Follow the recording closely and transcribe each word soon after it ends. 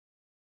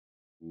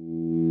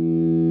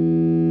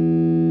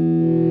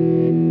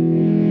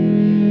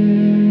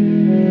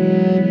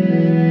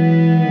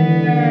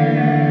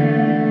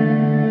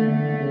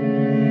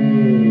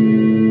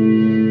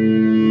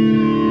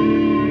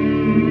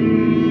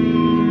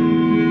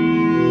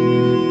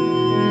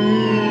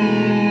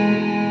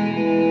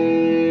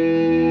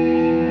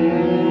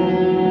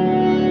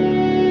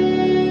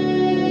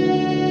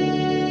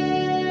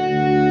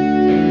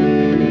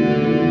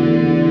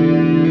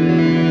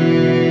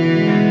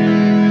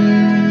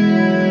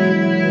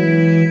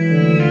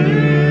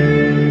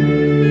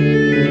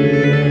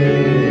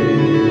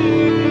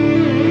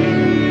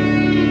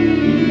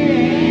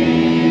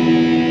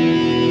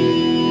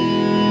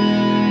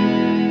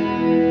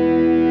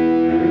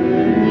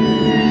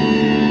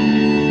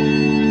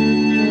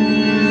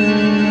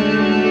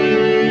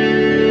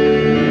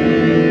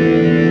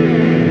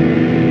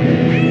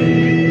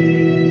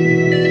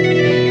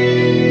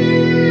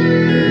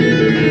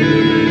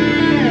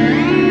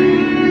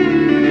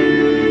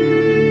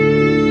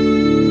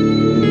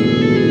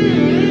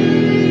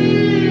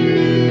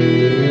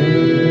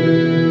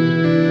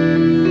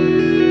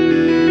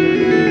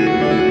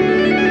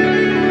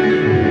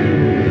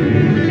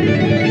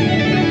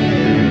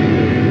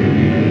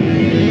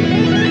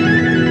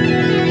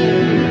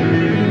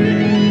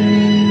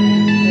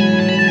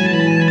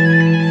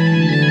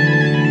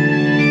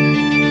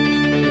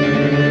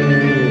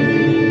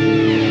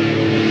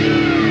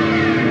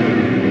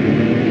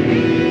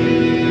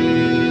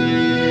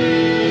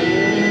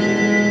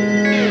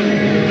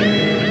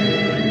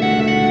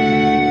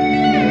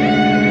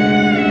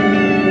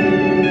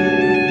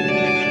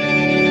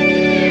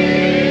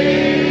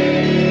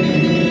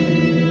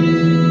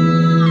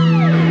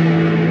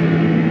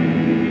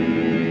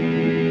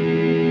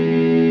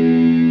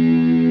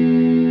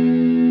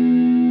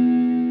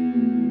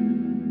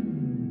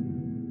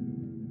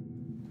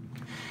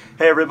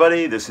Hey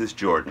everybody, this is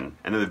Jordan,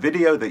 and in the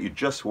video that you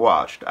just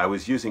watched, I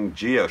was using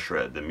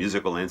GeoShred, the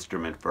musical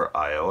instrument for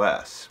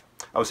iOS.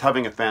 I was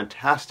having a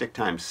fantastic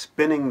time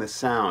spinning the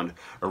sound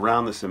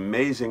around this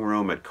amazing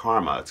room at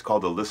CCRMA. It's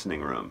called the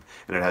Listening Room,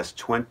 and it has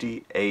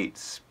 28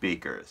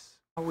 speakers.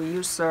 We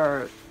use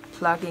a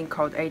plugin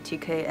called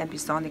ATK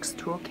Ambisonic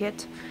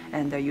Toolkit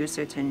and use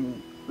it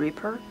in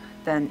Reaper,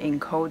 then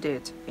encode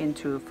it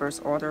into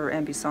first order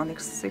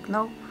ambisonics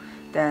signal.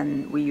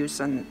 Then we use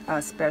a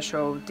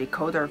special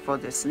decoder for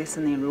this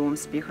listening room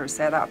speaker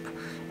setup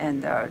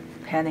and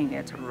panning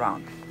it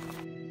around.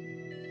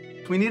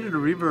 We needed a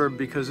reverb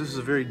because this is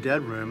a very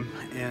dead room,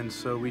 and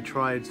so we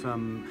tried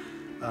some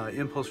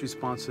impulse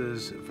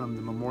responses from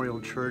the Memorial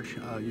Church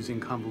using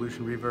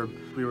convolution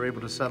reverb. We were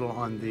able to settle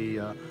on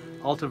the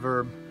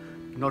Altiverb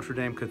Notre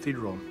Dame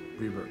Cathedral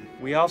reverb.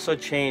 We also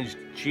changed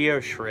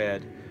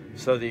GeoShred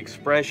so the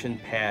expression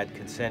pad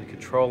can send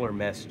controller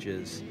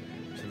messages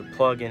to the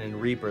plugin in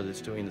Reaper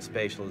that's doing the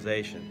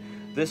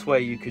spatialization. This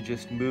way you could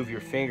just move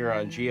your finger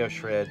on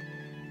GeoShred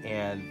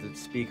and the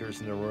speakers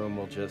in the room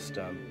will just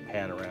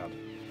pan around.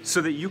 So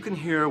that you can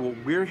hear what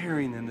we're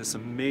hearing in this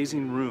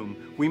amazing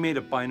room, we made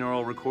a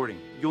binaural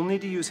recording. You'll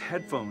need to use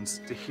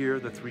headphones to hear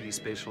the 3D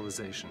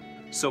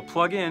spatialization. So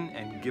plug in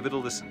and give it a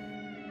listen.